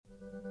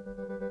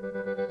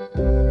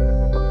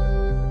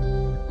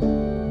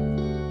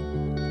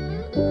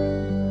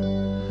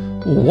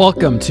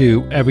Welcome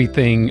to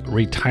Everything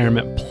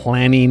Retirement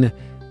Planning.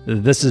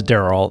 This is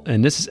Daryl,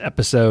 and this is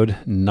episode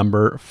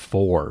number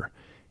 4,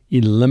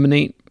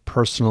 Eliminate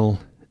Personal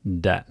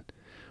Debt.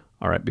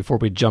 All right, before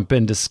we jump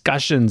in,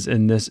 discussions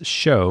in this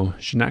show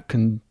should not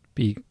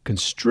be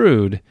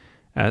construed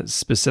as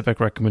specific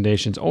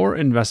recommendations or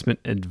investment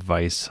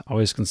advice.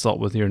 Always consult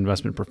with your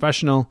investment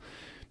professional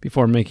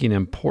before making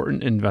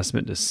important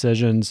investment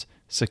decisions.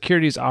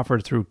 Securities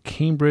offered through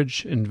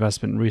Cambridge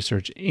Investment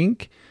Research,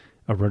 Inc.,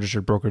 a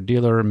registered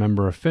broker-dealer, a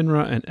member of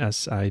FINRA and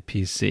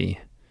SIPC.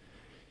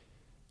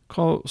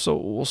 So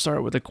we'll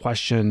start with a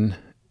question.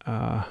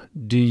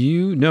 Do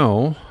you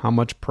know how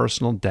much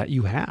personal debt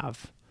you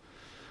have?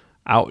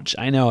 Ouch.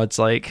 I know, it's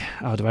like,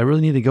 do I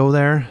really need to go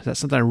there? Is that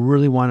something I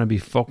really want to be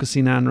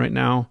focusing on right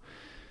now?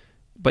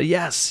 But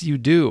yes, you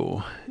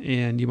do.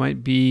 And you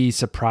might be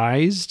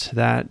surprised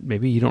that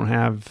maybe you don't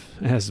have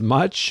as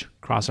much,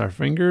 cross our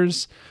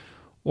fingers,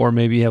 or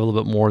maybe you have a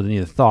little bit more than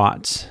you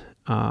thought.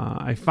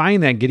 I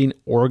find that getting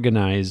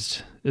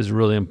organized is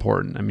really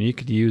important. I mean, you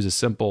could use a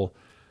simple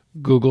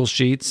Google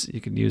Sheets.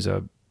 You could use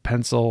a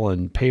pencil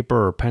and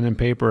paper or pen and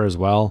paper as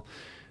well,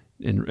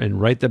 and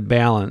write the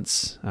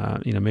balance.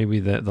 Maybe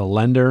the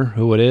lender,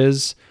 who it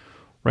is,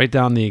 write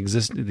down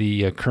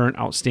the current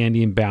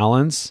outstanding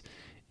balance,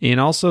 and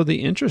also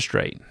the interest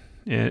rate.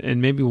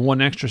 And maybe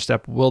one extra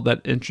step: will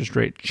that interest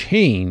rate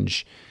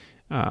change?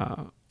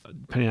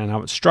 Depending on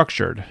how it's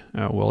structured,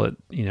 will it,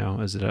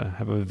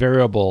 have a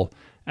variable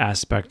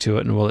aspect to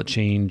it, and will it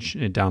change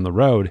down the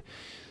road?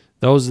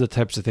 Those are the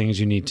types of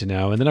things you need to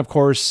know. And then, of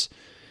course,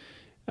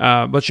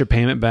 what's your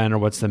payment been, or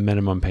what's the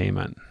minimum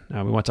payment?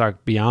 We want to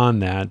talk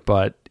beyond that,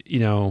 but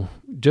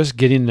just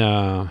getting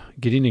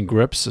in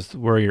grips with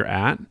where you're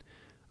at.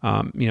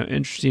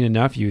 Interesting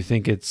enough, you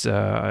think it's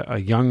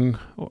a young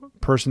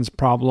person's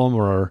problem,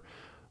 or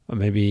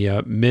maybe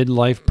a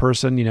midlife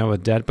person,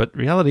 with debt, but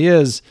reality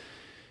is,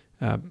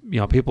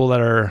 people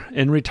that are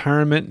in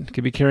retirement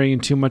could be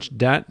carrying too much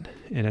debt,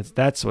 and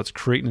that's what's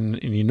creating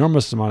an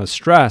enormous amount of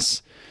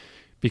stress,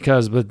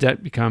 because with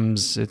debt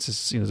becomes,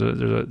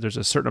 there's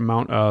a certain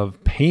amount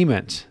of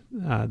payment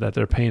that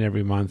they're paying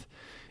every month,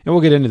 and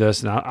we'll get into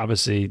this. And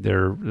obviously,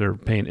 they're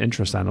paying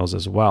interest on those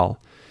as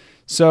well.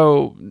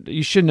 So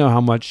you should know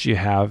how much you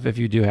have if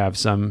you do have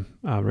some,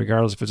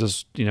 regardless if it's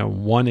just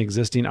one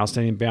existing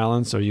outstanding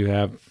balance, or you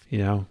have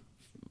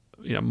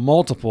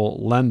multiple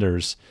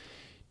lenders.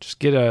 Just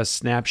get a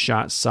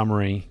snapshot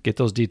summary, get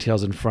those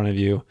details in front of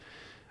you.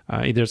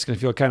 Either it's going to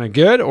feel kind of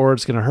good or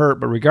it's going to hurt,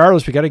 but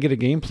regardless, we got to get a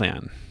game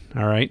plan.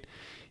 All right.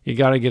 You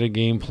got to get a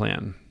game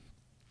plan.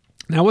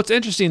 Now, what's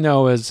interesting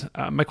though is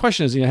my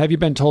question is, have you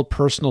been told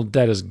personal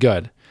debt is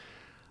good?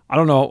 I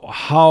don't know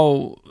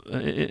how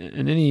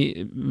in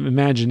any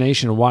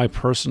imagination why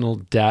personal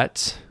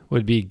debt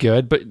would be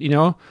good, but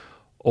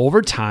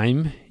over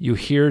time you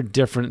hear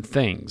different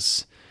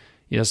things.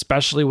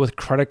 Especially with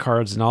credit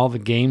cards and all the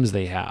games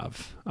they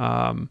have.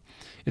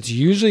 It's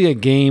usually a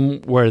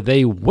game where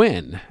they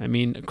win. I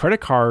mean, credit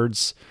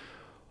cards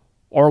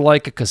are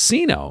like a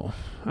casino.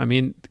 I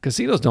mean,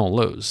 casinos don't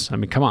lose. I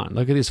mean, come on,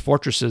 look at these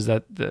fortresses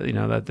that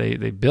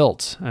they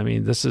built. I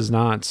mean, this is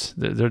not,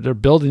 they're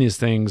building these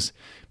things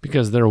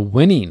because they're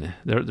winning.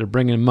 They're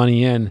bringing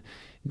money in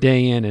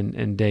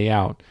and day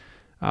out.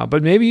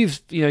 But maybe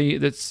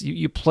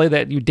you play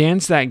that, you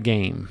dance that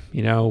game,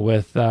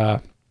 with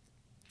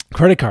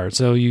credit card.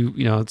 So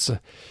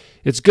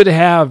it's good to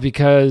have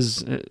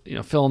because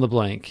fill in the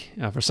blank.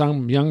 For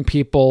some young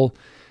people,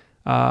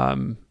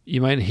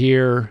 you might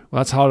hear,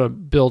 well, that's how to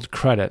build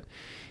credit.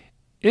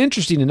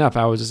 Interesting enough,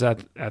 I was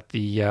just at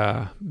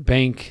the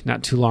bank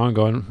not too long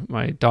ago, and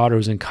my daughter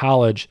was in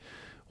college,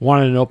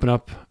 wanted to open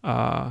up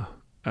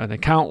an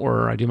account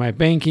where I do my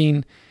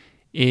banking,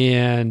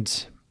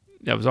 and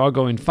that was all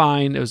going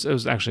fine. It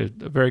was actually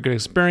a very good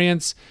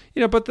experience,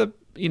 but the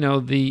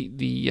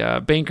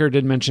banker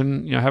did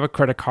mention, have a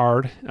credit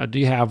card. Do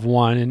you have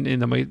one?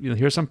 And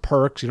here's some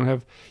perks. You're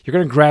going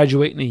to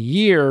graduate in a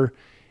year,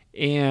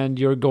 and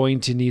you're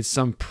going to need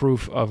some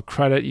proof of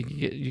credit. You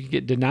can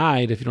get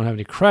denied if you don't have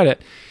any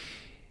credit.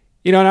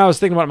 And I was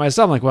thinking about it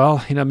myself, like,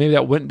 well, maybe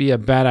that wouldn't be a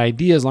bad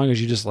idea as long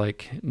as you just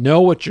know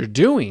what you're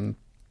doing.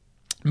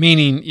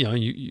 Meaning,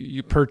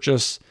 you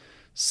purchase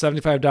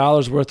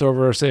 $75 worth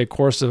over, say, a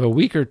course of a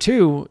week or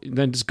two,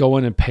 then just go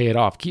in and pay it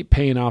off. Keep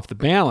paying off the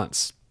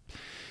balance.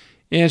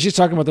 And she's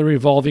talking about the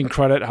revolving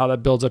credit, how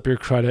that builds up your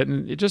credit,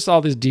 and just all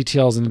these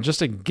details, and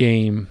just a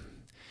game.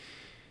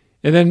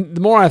 And then the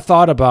more I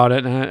thought about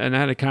it, and I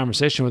had a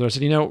conversation with her, I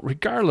said,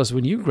 regardless,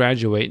 when you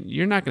graduate,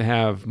 you're not going to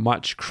have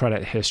much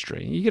credit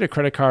history. You get a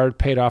credit card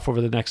paid off over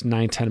the next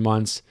 9-10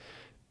 months.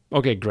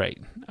 Okay, great.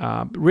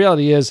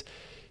 Reality is,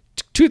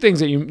 two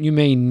things that you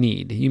may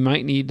need. You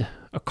might need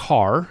a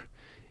car,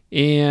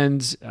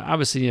 and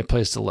obviously you need a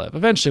place to live.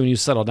 Eventually, when you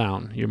settle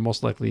down,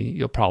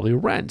 you'll probably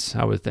rent,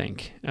 I would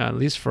think, at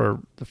least for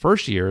the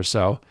first year or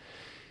so.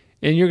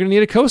 And you're going to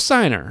need a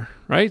cosigner,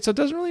 right? So it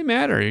doesn't really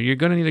matter. You're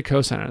going to need a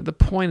cosigner. The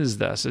point is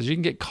this, is you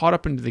can get caught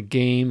up into the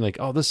game, like,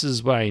 oh, this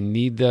is why I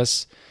need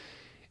this.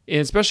 And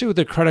especially with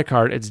a credit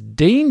card, it's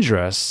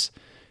dangerous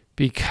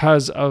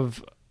because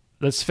of,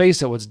 let's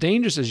face it, what's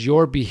dangerous is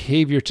your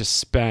behavior to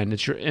spend.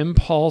 It's your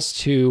impulse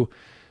to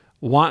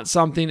want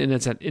something, and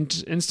it's an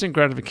instant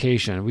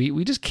gratification.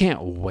 We just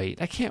can't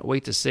wait. I can't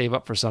wait to save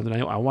up for something.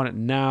 I want it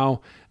now.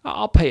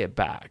 I'll pay it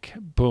back.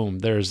 Boom,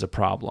 there's the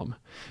problem.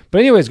 But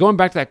anyways, going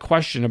back to that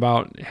question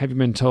about have you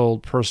been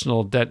told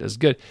personal debt is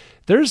good?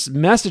 There's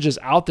messages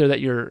out there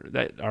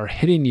that are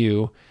hitting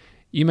you.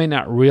 You may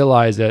not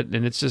realize it,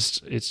 and it's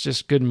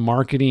just good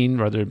marketing,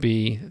 whether it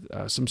be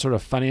some sort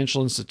of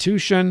financial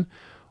institution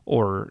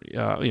or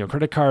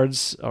credit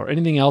cards or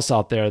anything else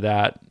out there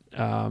that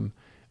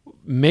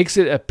makes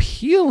it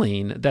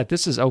appealing that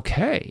this is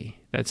okay.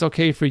 That's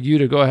okay for you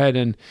to go ahead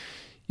and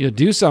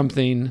do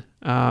something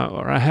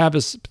or have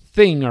this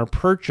thing or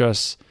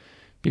purchase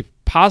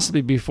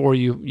possibly before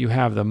you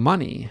have the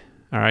money.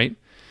 All right.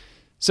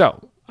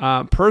 So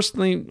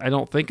personally, I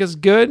don't think it's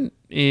good,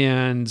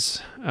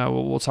 and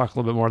we'll talk a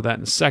little bit more of that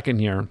in a second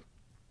here.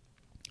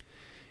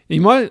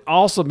 You might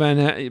also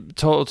been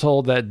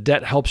told that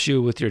debt helps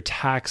you with your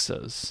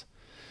taxes.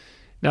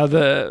 Now,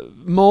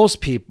 most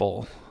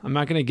people, I'm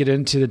not going to get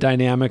into the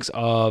dynamics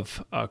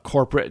of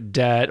corporate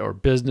debt or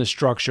business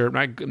structure.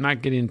 I'm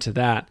not getting into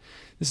that.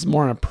 This is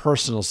more on a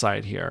personal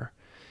side here.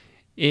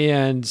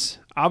 And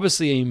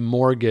obviously, a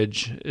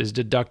mortgage is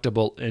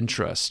deductible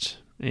interest.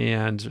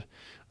 And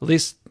at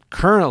least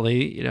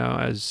currently,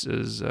 as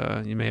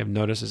you may have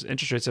noticed, as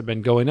interest rates have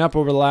been going up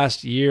over the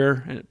last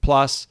year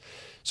plus,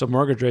 so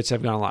mortgage rates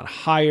have gone a lot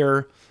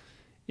higher.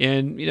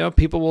 And,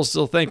 people will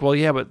still think, well,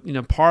 yeah, but,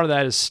 part of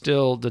that is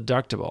still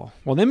deductible.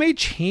 Well, they made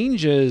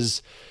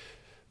changes,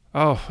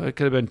 it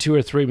could have been 2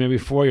 or 3, maybe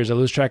 4 years. I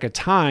lose track of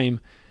time,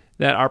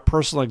 that our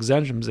personal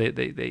exemptions,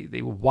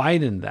 they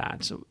widened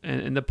that. So,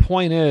 and the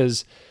point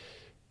is,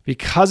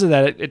 because of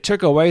that, it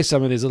took away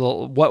some of these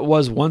what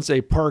was once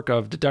a perk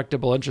of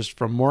deductible interest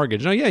from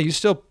mortgage. Now, yeah, you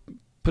still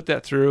put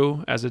that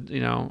through as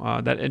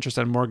that interest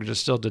on mortgage is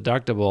still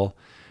deductible.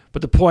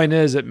 But the point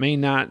is, it may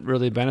not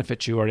really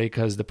benefit you already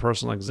because the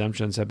personal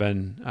exemptions have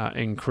been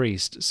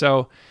increased.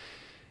 So,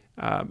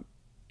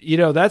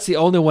 that's the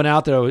only one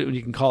out there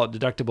you can call it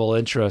deductible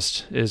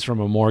interest is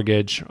from a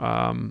mortgage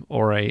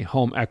or a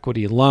home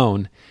equity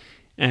loan.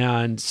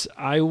 And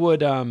I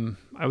would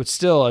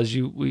still, as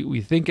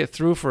we think it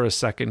through for a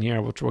second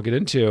here, which we'll get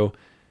into,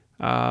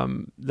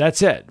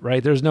 that's it,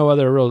 right? There's no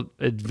other real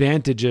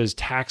advantages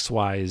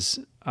tax-wise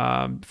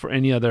for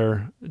any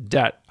other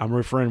debt. I'm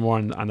referring more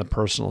on the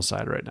personal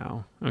side right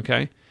now.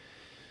 Okay.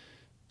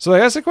 So I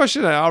guess the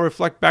question that I'll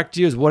reflect back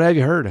to you is, what have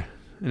you heard?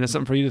 And that's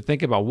something for you to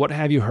think about. What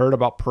have you heard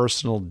about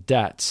personal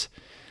debts?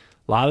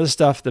 A lot of the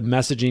stuff, the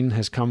messaging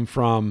has come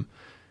from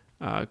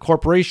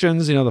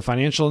corporations, the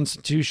financial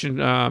institution,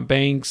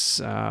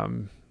 banks,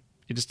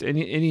 just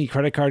any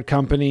credit card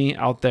company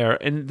out there.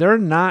 And they're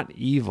not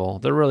evil.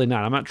 They're really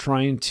not. I'm not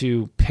trying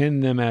to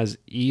pin them as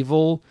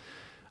evil.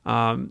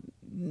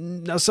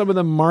 Now, some of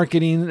the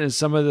marketing and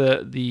some of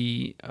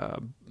the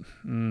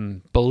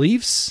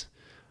beliefs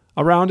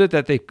around it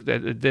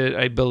that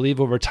I believe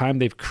over time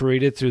they've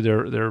created through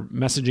their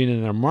messaging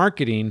and their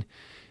marketing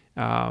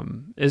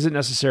isn't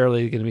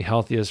necessarily going to be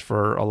healthiest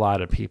for a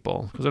lot of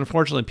people, because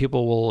unfortunately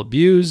people will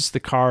abuse the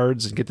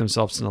cards and get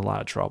themselves in a lot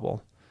of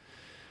trouble.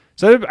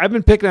 So I've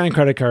been picking on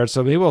credit cards,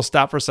 so maybe we'll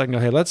stop for a second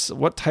and go, hey,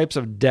 what types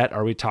of debt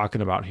are we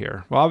talking about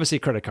here? Well, obviously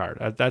credit card.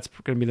 That's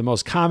going to be the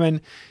most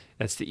common.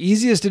 That's the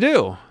easiest to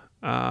do.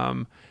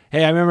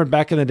 Hey, I remember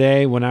back in the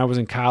day when I was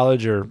in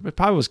college, or it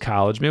probably was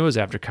college, maybe it was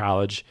after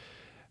college,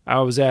 I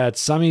was at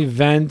some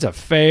event, a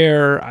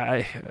fair,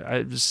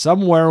 I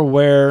somewhere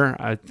where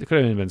it could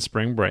have even been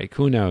spring break,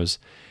 who knows?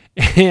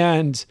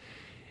 And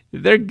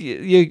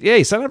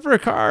hey, sign up for a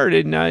card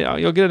and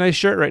you'll get a nice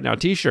shirt right now,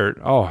 T-shirt.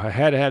 Oh, I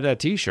had to have that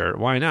T-shirt.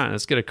 Why not?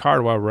 Let's get a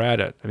card while we're at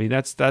it. I mean,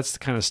 that's the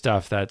kind of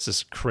stuff that's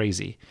just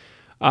crazy.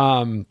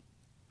 So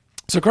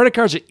credit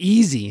cards are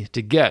easy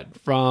to get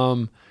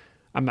from.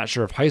 I'm not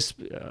sure if it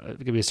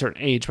could be a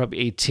certain age, probably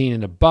 18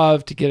 and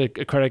above to get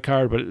a credit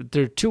card, but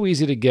they're too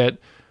easy to get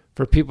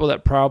for people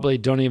that probably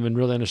don't even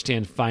really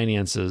understand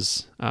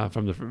finances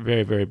from the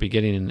very, very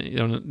beginning.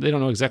 And they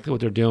don't know exactly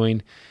what they're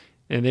doing,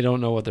 and they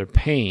don't know what they're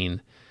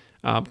paying.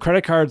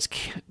 Credit cards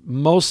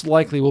most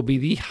likely will be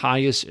the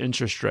highest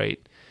interest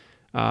rate.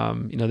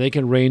 They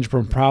can range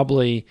from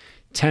probably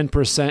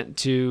 10%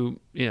 to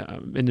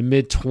in the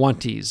mid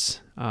 20s.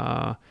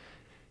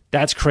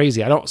 That's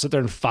crazy. I don't sit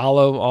there and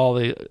follow all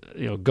the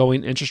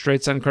going interest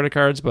rates on credit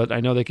cards, but I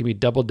know they can be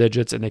double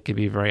digits and they can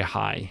be very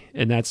high,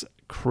 and that's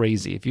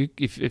crazy.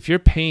 If you're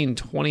paying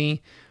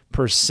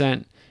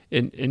 20%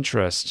 in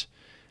interest,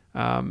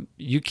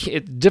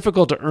 it's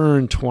difficult to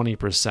earn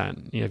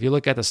 20%. If you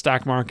look at the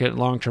stock market,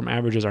 long-term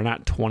averages are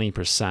not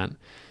 20%.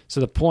 So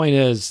the point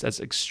is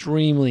that's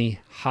extremely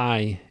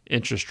high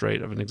interest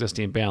rate of an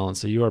existing balance.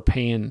 So you are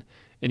paying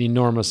an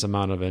enormous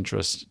amount of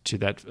interest to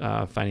that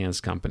finance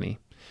company.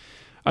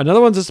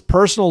 Another one's this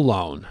personal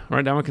loan.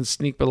 Right now, one can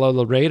sneak below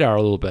the radar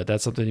a little bit.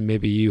 That's something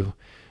maybe you,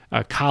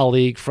 a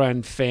colleague,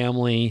 friend,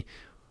 family,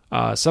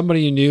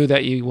 somebody you knew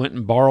that you went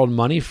and borrowed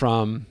money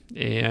from,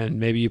 and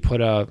maybe you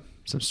put a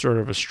some sort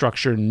of a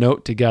structured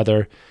note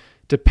together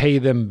to pay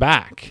them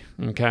back,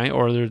 okay?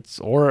 Or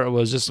it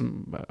was just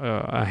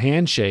a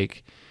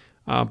handshake,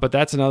 but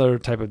that's another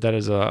type of debt,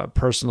 is a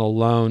personal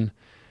loan.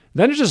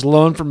 Then it's just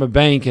loan from a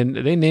bank, and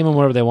they name them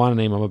whatever they want to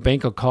name them. A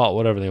bank will call it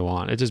whatever they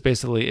want. It just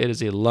basically, it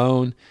is a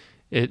loan.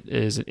 It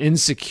is an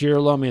insecure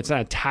loan. I mean, it's not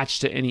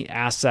attached to any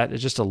asset.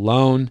 It's just a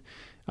loan.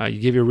 You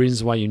give your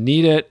reasons why you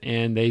need it,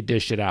 and they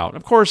dish it out.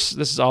 Of course,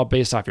 this is all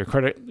based off your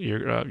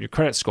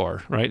credit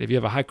score, right? If you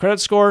have a high credit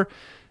score,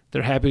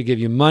 they're happy to give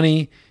you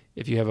money.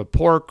 If you have a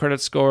poor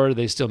credit score,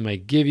 they still may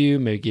give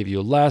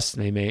you less.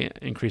 They may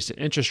increase the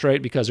interest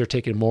rate because they're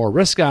taking more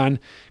risk on.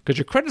 Because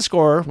your credit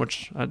score,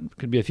 which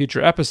could be a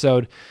future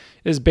episode,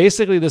 is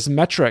basically this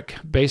metric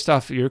based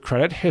off your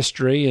credit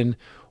history and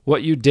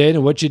what you did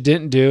and what you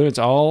didn't do. It's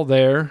all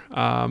there.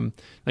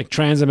 Like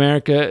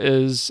Transamerica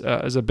is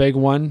a big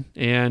one,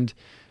 and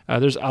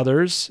there's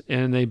others.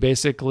 And they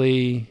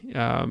basically,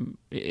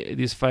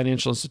 these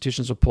financial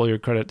institutions will pull your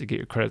credit to get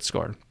your credit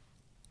score.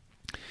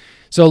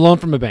 So a loan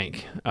from a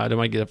bank. Don't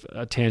want to get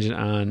a tangent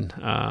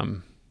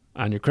on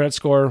your credit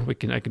score. I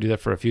can do that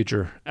for a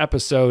future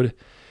episode.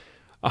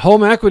 A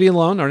home equity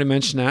loan, already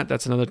mentioned that.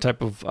 That's another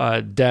type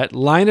of debt.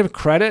 Line of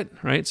credit,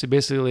 right? So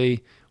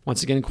basically,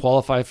 once again,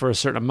 qualify for a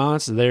certain amount.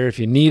 It's there if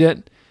you need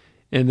it.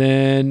 And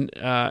then,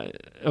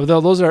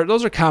 although those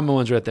are common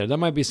ones right there. There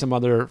might be some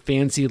other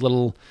fancy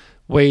little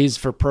ways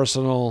for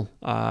personal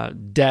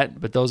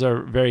debt, but those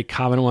are very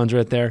common ones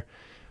right there.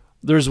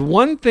 There's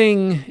one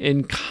thing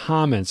in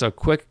common. So a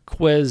quick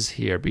quiz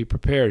here. Be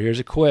prepared. Here's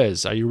a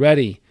quiz. Are you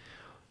ready?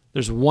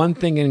 There's one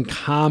thing in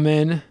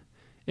common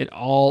in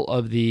all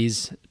of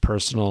these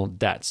personal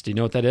debts. Do you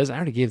know what that is? I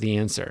already gave the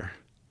answer.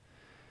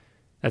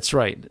 That's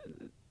right.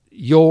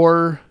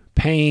 You're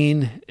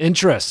paying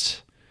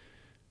interest.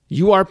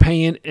 You are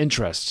paying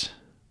interest.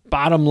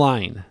 Bottom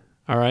line.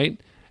 All right.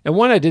 And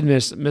one I did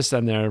miss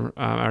on there,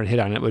 or hit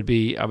on it, would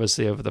be,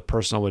 obviously, of the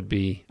personal, would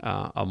be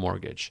a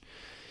mortgage.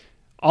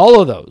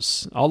 All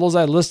those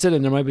I listed,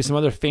 and there might be some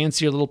other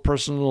fancier little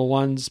personal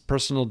ones,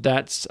 personal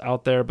debts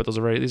out there, but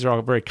these are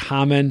all very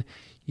common.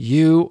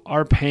 You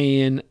are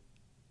paying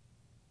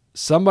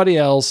somebody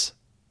else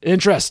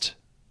interest.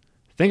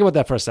 Think about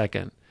that for a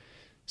second.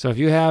 So if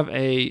you have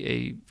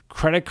a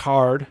credit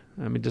card,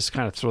 let me just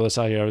kind of throw this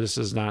out here. This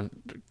is not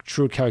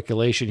true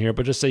calculation here,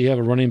 but just say you have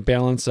a running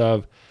balance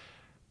of,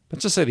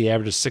 let's just say the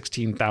average is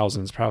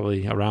 $16,000, is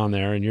probably around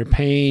there, and you're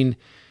paying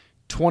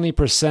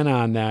 20%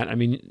 on that. I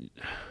mean,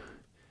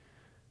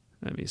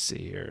 let me see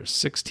here,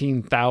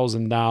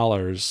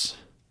 $16,000.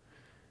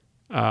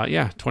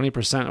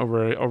 20%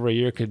 over a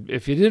year could,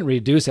 if you didn't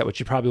reduce that,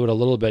 which you probably would a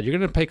little bit, you're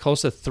going to pay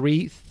close to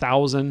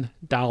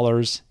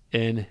 $3,000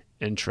 in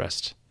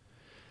interest.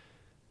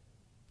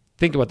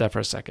 Think about that for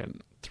a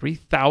second.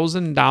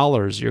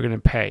 $3,000 you're going to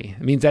pay.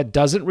 It means that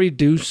doesn't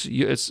reduce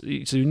you. So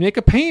you make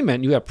a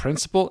payment, you have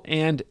principal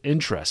and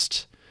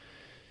interest.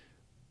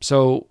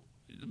 So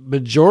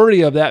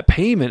majority of that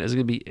payment is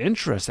going to be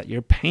interest that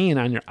you're paying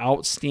on your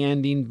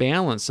outstanding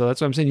balance. So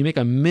that's what I'm saying. You make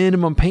a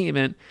minimum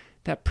payment,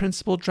 that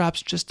principal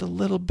drops just a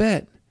little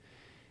bit,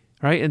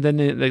 right? And then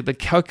the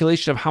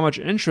calculation of how much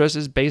interest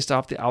is based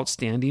off the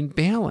outstanding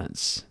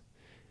balance.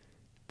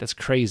 That's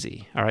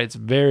crazy, all right?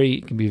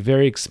 It can be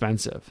very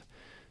expensive.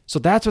 So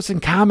that's what's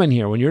in common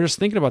here. When you're just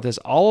thinking about this,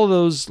 all of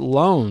those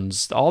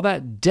loans, all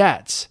that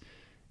debt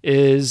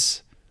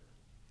is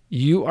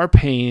you are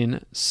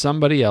paying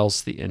somebody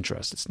else the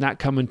interest. It's not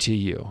coming to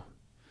you.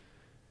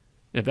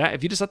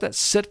 If you just let that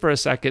sit for a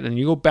second and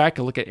you go back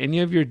and look at any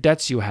of your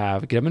debts you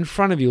have, get them in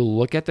front of you,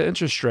 look at the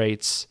interest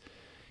rates,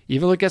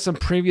 even look at some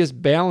previous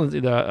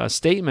balance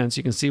statements,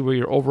 you can see where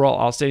your overall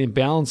outstanding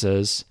balance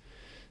is.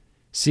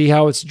 See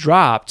how it's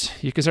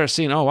dropped. You can start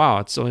seeing, oh wow,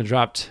 it's only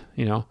dropped,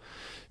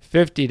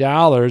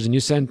 $50 and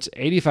you sent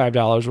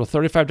 $85. Well,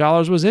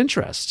 $35 was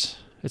interest.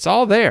 It's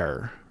all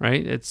there,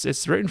 right?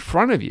 It's right in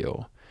front of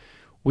you.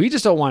 We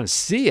just don't want to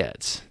see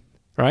it,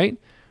 right?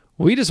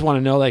 We just want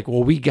to know,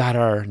 we got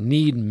our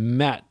need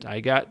met. I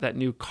got that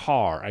new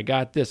car. I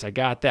got this. I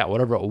got that,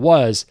 whatever it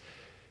was.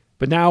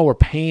 But now we're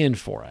paying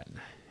for it,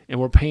 and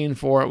we're paying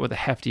for it with a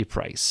hefty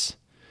price.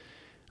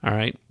 All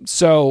right.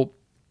 So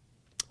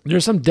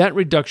there's some debt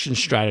reduction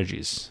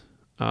strategies.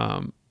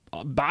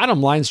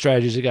 Bottom line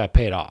strategies, you got to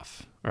pay it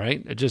off,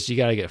 right? You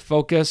got to get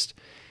focused,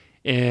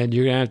 and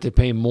you're going to have to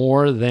pay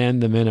more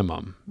than the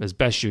minimum as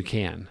best you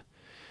can.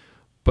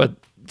 But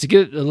to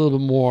get a little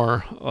bit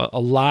more a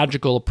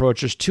logical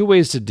approach, there's two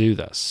ways to do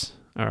this,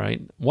 all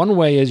right? One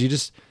way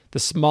is the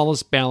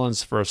smallest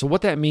balance first. So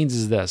what that means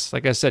is this.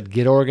 Like I said,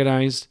 get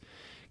organized,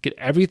 get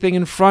everything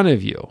in front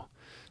of you.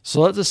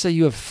 So let's just say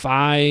you have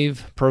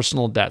 5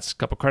 personal debts, a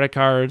couple credit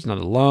cards,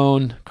 another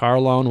loan, car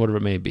loan, whatever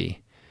it may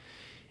be.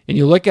 And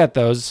you look at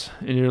those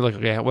and you're like,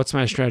 okay, what's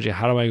my strategy?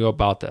 How do I go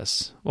about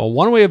this? Well,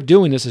 one way of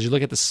doing this is you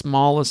look at the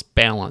smallest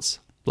balance.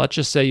 Let's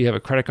just say you have a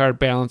credit card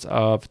balance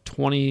of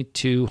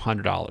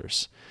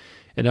 $2,200.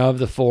 And of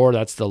the 4,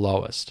 that's the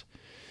lowest.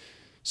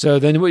 So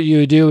then what you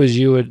would do is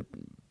you would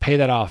pay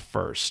that off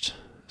first.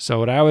 So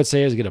what I would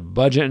say is get a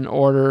budget in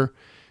order.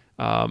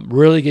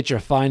 Really get your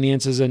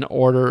finances in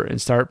order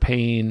and start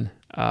paying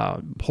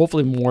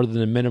hopefully more than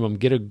the minimum.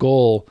 Get a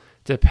goal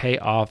to pay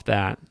off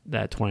that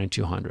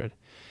 $2,200.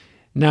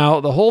 Now,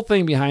 the whole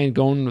thing behind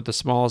going with the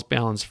smallest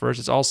balance first,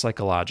 it's all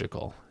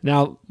psychological.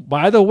 Now,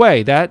 by the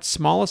way, that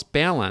smallest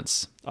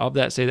balance of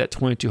that, say that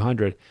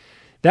 $2,200,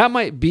 that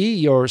might be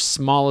your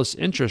smallest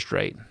interest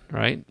rate,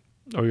 right?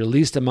 Or your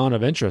least amount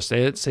of interest.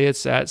 Say it's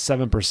at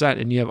 7%,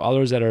 and you have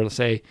others that are,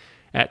 say,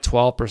 at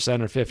 12% or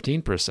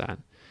 15%.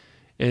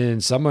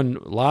 And someone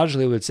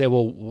logically would say,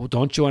 well,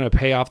 don't you want to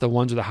pay off the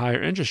ones with a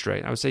higher interest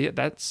rate? I would say,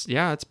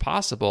 yeah, it's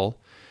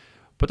possible.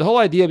 But the whole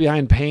idea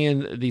behind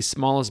paying the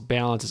smallest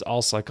balance is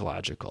all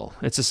psychological.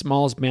 It's the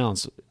smallest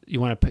balance. You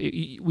want to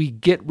pay, we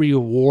get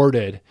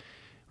rewarded,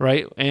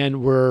 right?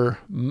 And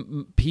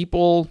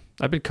people,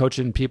 I've been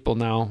coaching people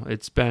now.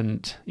 It's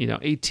been,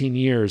 18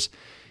 years.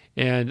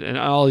 And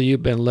all of you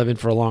have been living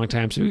for a long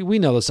time. So we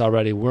know this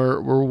already.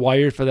 We're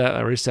wired for that. I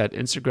already said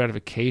instant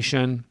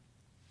gratification.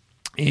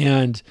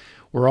 And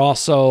we're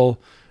also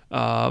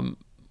hard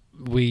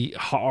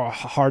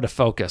to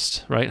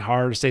focus, right?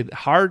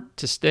 Hard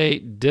to stay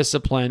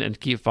disciplined and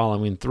keep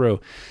following through.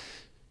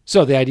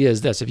 So the idea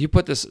is this: if you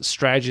put this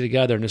strategy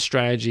together, and the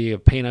strategy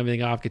of paying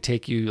everything off could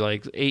take you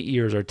like 8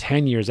 years or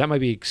 10 years, that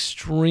might be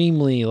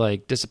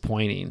extremely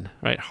disappointing,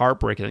 right?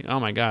 Heartbreaking. Like, oh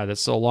my God,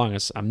 that's so long.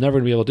 I'm never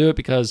gonna be able to do it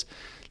because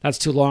that's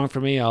too long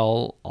for me.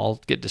 I'll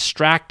get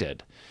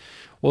distracted.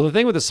 Well, the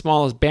thing with the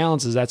smallest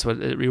balance is that's what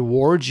it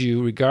rewards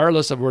you,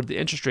 regardless of where the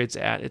interest rate's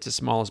at. It's the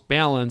smallest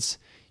balance.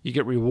 You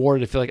get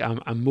rewarded to feel like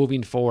I'm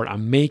moving forward.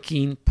 I'm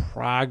making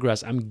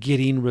progress. I'm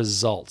getting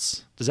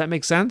results. Does that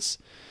make sense?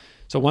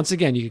 So once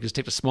again, you can just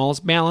take the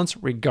smallest balance,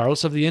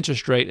 regardless of the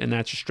interest rate, and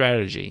that's your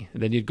strategy.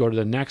 And then you'd go to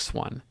the next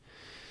one.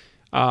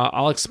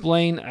 I'll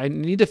explain. I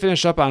need to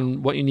finish up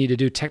on what you need to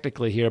do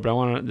technically here, but I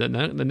want to.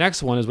 The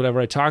next one is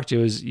whatever I talk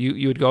to is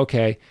you would go,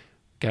 okay,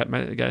 got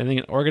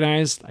everything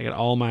organized. I got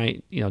all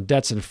my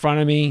debts in front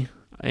of me,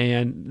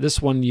 and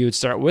this one you would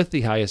start with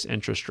the highest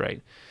interest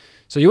rate.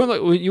 So you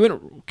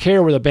wouldn't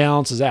care where the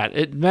balance is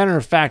at. Matter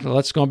of fact,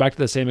 let's go back to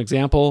the same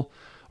example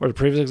or the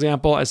previous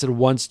example. I said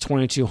once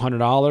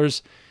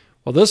 $2,200.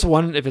 Well, this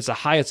one, if it's the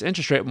highest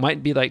interest rate, it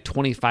might be like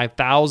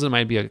 $25,000. It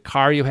might be a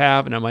car you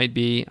have, and it might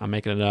be, I'm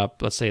making it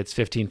up, let's say it's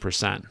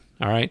 15%.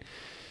 All right.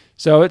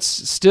 So it's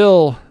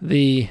still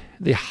the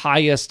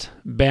highest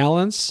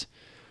balance,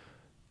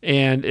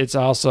 and it's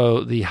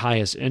also the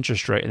highest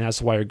interest rate. And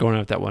that's why you're going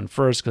after that one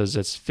first, because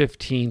it's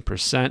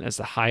 15%. It's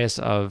the highest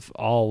of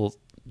all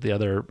the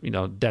other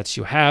debts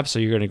you have. So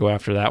you're going to go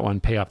after that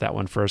one, pay off that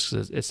one first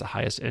because it's the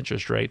highest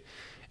interest rate.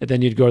 And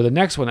then you'd go to the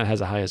next one that has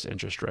the highest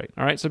interest rate.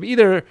 All right. So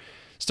either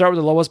start with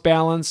the lowest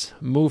balance,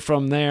 move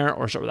from there,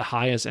 or start with the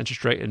highest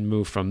interest rate and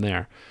move from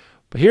there.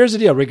 But here's the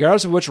deal.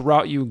 Regardless of which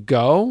route you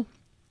go,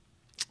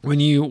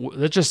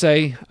 let's just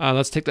say,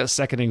 let's take that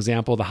second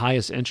example, the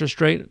highest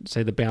interest rate.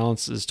 Say the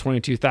balance is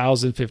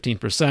 $22,000,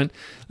 15%.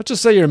 Let's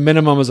just say your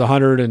minimum is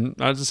 $100, and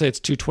I'll just say it's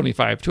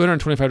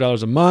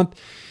 $225 a month.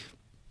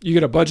 You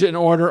get a budget in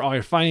order, all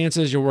your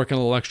finances, you're working a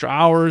little extra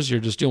hours, you're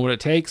just doing what it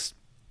takes,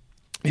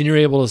 and you're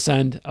able to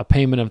send a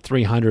payment of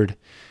 $300 to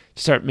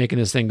start making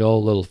this thing go a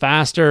little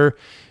faster.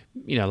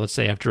 Let's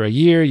say after a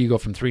year, you go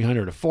from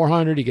 $300 to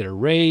 $400, you get a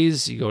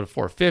raise, you go to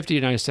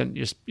 $450, now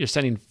you're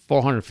sending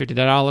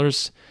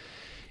 $450.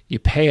 You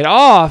pay it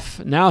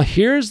off. Now,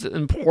 here's the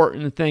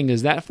important thing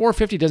is that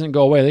 $450 doesn't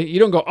go away. You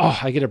don't go, oh,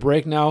 I get a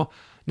break now.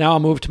 Now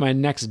I'll move to my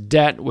next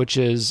debt, which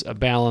is a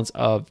balance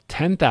of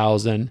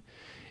 $10,000.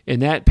 And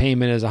that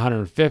payment is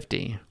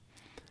 $150.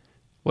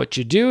 What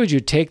you do is you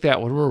take that,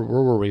 where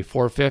were we,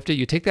 $450?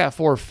 You take that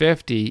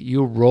 $450,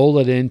 you roll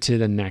it into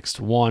the next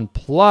one,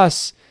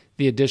 plus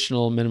the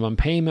additional minimum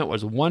payment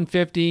was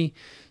 $150,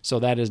 so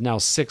that is now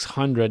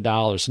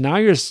 $600. So now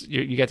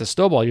you got the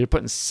snowball. You're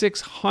putting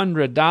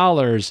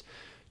 $600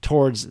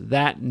 towards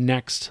that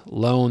next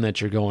loan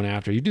that you're going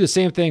after. You do the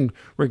same thing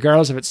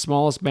regardless if it's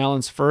smallest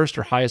balance first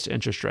or highest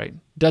interest rate.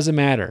 Doesn't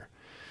matter.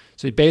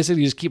 So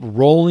basically, you just keep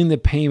rolling the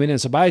payment in.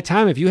 So by the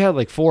time, if you have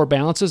like 4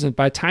 balances, and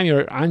by the time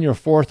you're on your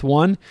 4th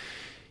one,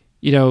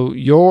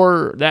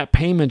 that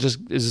payment just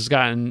has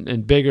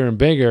gotten bigger and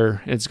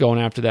bigger. It's going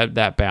after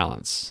that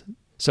balance.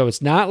 So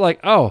it's not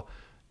like, oh,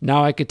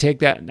 now I could take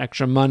that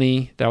extra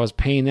money that I was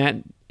paying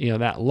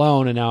that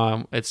loan, and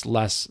now it's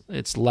less.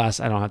 It's less.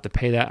 I don't have to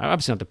pay that. I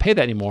obviously don't have to pay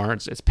that anymore.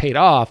 It's paid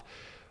off,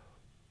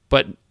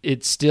 but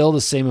it's still the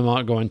same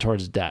amount going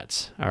towards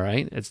debts. All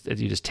right,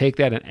 you just take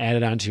that and add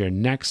it onto your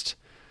next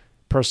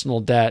personal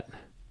debt,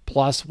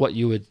 plus what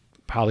you would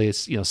probably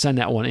send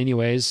that one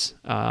anyways,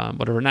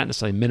 whatever, not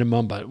necessarily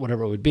minimum, but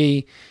whatever it would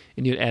be,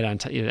 and you'd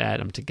add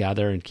them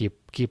together and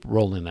keep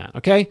rolling that.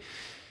 Okay,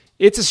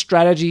 it's a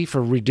strategy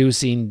for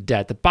reducing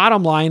debt. The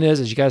bottom line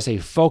is you got to stay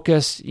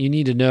focused. You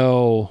need to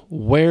know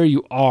where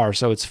you are.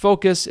 So it's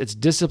focus, it's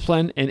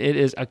discipline, and it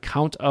is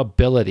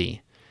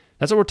accountability.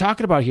 That's what we're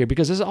talking about here,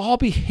 because it's all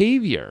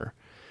behavior,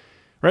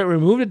 right?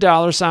 Remove the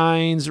dollar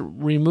signs,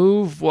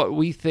 remove what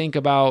we think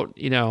about,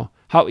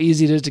 how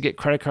easy it is to get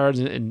credit cards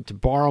and to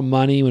borrow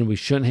money when we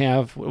shouldn't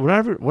have,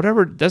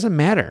 whatever, it doesn't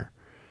matter.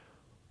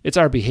 It's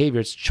our behavior.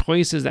 It's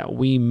choices that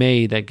we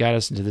made that got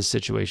us into this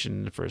situation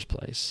in the first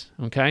place.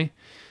 Okay?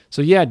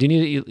 So yeah, do you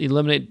need to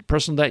eliminate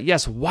personal debt?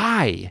 Yes.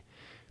 Why?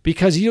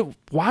 Because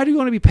why do you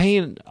want to be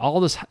paying all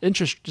this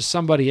interest to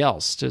somebody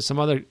else, to some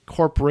other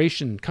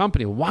corporation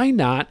company? Why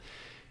not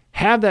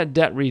have that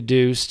debt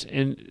reduced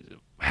and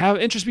have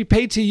interest be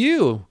paid to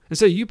you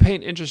instead of you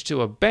paying interest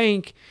to a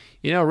bank?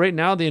 Right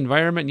now the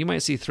environment, you might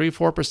see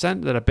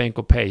 3-4% that a bank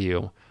will pay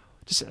you.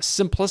 Just the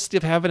simplicity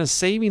of having a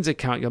savings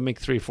account, you'll make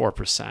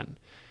 3-4%.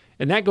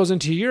 And that goes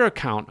into your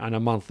account on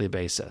a monthly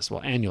basis,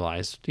 well,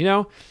 annualized.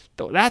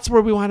 That's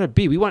where we want to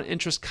be. We want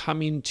interest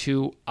coming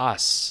to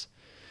us.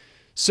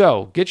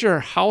 So get your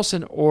house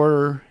in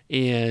order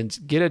and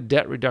get a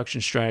debt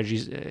reduction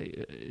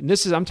strategy.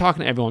 I'm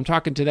talking to everyone. I'm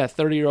talking to that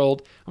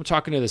 30-year-old. I'm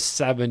talking to the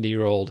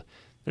 70-year-old.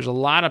 There's a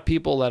lot of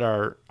people that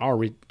are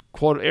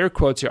quote air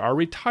quotes here, are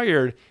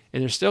retired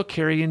and they're still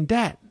carrying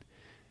debt.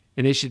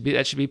 And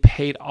that should be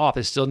paid off.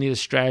 They still need a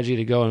strategy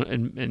to go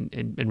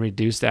and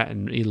reduce that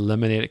and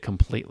eliminate it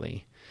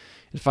completely.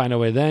 And find a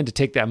way then to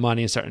take that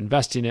money and start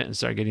investing it and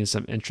start getting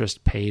some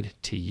interest paid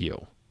to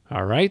you.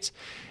 All right.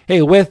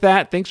 Hey, with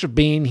that, thanks for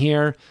being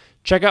here.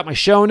 Check out my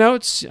show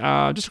notes.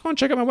 Just go and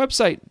check out my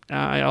website.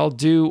 I'll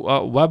do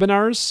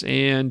webinars,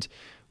 and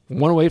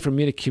one way for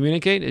me to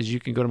communicate is you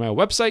can go to my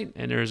website,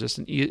 and there's a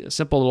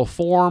simple little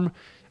form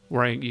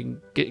where you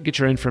can get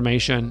your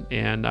information,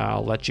 and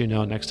I'll let you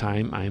know next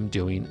time I'm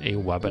doing a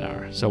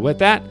webinar. So with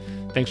that,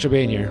 thanks for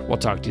being here. We'll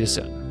talk to you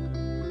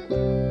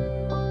soon.